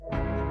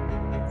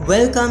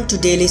Welcome to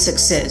Daily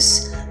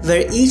Success,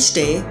 where each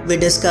day we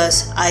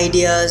discuss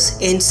ideas,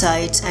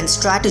 insights, and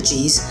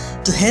strategies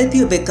to help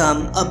you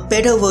become a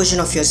better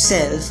version of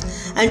yourself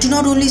and to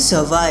not only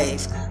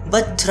survive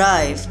but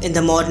thrive in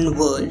the modern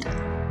world.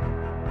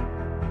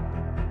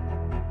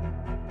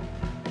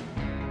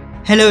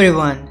 Hello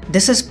everyone,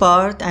 this is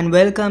Parth and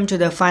welcome to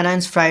the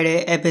Finance Friday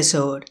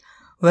episode,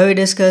 where we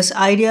discuss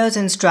ideas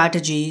and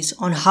strategies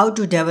on how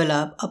to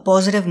develop a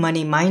positive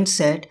money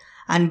mindset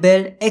and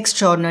build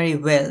extraordinary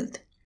wealth.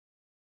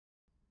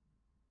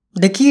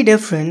 The key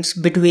difference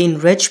between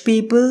rich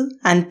people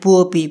and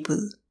poor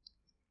people.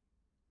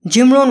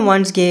 Jim Rohn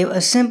once gave a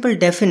simple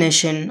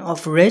definition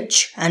of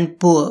rich and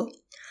poor.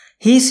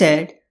 He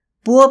said,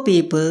 poor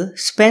people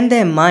spend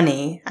their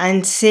money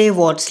and save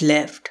what's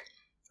left.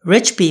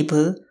 Rich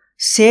people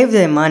save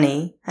their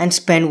money and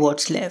spend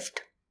what's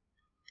left.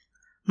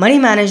 Money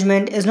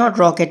management is not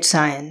rocket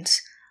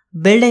science.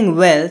 Building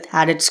wealth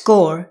at its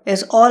core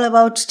is all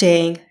about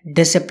staying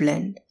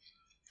disciplined.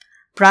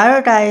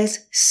 Prioritize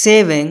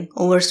saving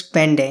over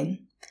spending.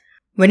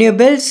 When you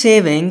build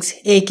savings,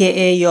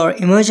 aka your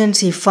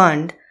emergency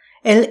fund,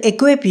 it'll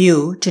equip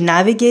you to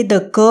navigate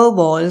the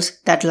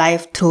curveballs that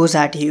life throws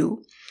at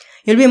you.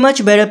 You'll be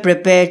much better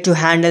prepared to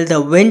handle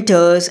the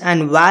winters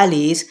and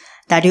valleys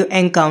that you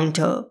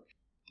encounter.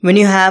 When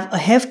you have a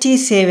hefty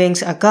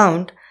savings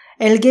account,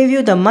 it'll give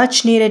you the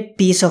much needed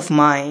peace of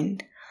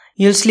mind.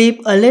 You'll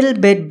sleep a little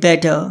bit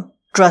better,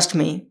 trust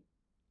me.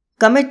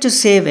 Commit to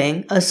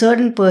saving a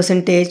certain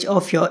percentage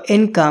of your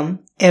income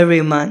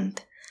every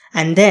month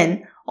and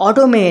then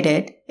automate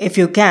it if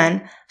you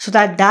can so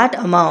that that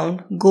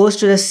amount goes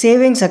to the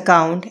savings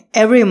account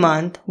every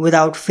month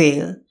without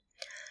fail.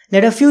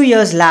 Let a few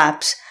years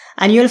lapse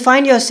and you'll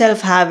find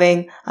yourself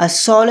having a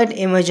solid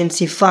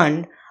emergency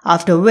fund,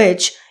 after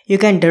which you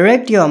can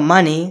direct your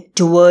money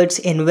towards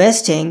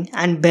investing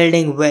and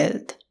building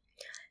wealth.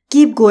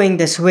 Keep going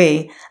this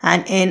way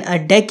and in a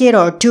decade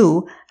or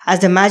two, as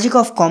the magic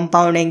of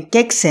compounding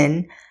kicks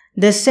in,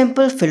 this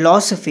simple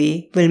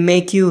philosophy will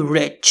make you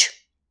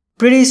rich.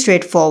 Pretty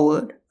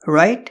straightforward,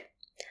 right?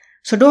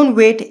 So don't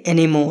wait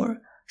anymore.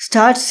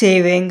 Start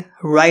saving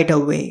right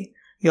away.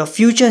 Your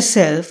future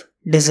self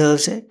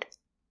deserves it.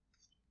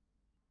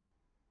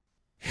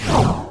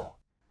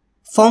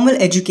 Formal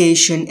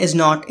education is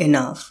not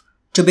enough.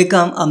 To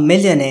become a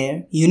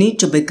millionaire, you need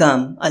to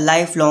become a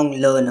lifelong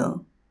learner.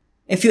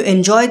 If you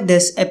enjoyed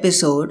this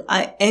episode,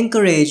 I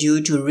encourage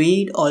you to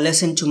read or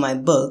listen to my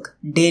book,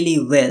 Daily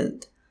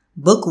Wealth,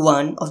 Book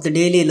 1 of the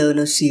Daily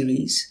Learner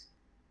series.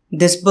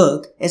 This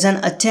book is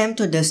an attempt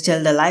to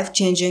distill the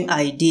life-changing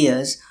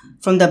ideas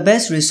from the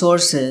best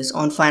resources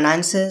on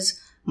finances,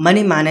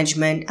 money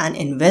management, and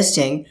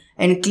investing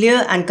in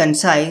clear and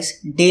concise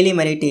daily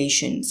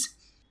meditations.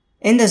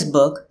 In this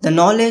book, the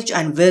knowledge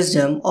and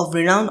wisdom of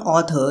renowned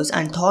authors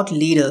and thought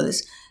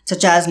leaders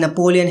such as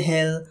Napoleon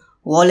Hill,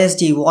 Wallace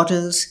D.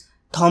 Wattles,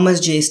 Thomas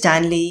J.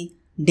 Stanley,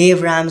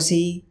 Dave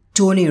Ramsey,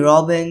 Tony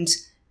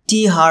Robbins,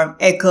 T. Harv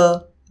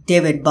Eker,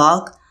 David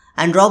Bach,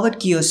 and Robert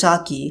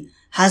Kiyosaki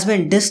has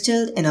been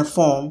distilled in a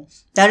form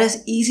that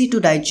is easy to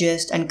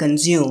digest and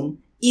consume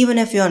even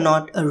if you are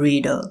not a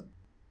reader.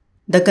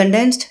 The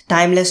condensed,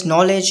 timeless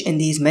knowledge in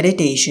these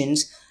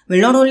meditations will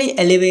not only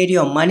elevate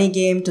your money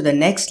game to the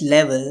next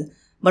level,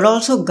 but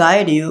also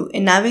guide you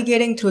in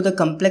navigating through the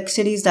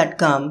complexities that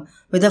come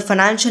with the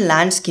financial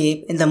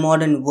landscape in the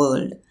modern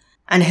world,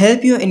 and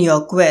help you in your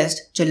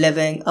quest to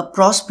living a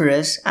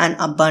prosperous and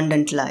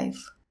abundant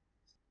life.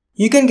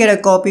 You can get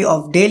a copy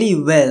of Daily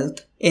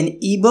Wealth in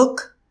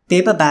ebook,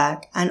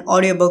 paperback, and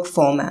audiobook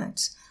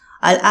formats.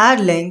 I'll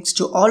add links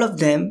to all of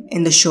them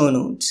in the show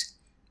notes.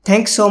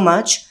 Thanks so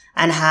much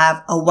and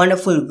have a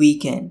wonderful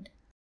weekend.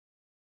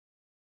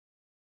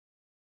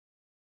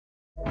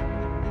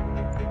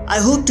 I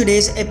hope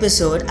today's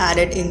episode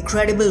added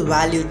incredible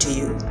value to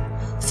you.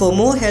 For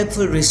more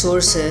helpful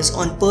resources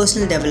on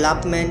personal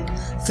development,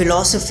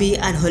 philosophy,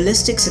 and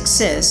holistic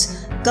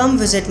success, come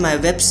visit my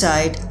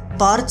website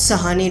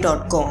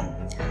parthsahani.com.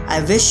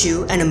 I wish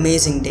you an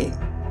amazing day.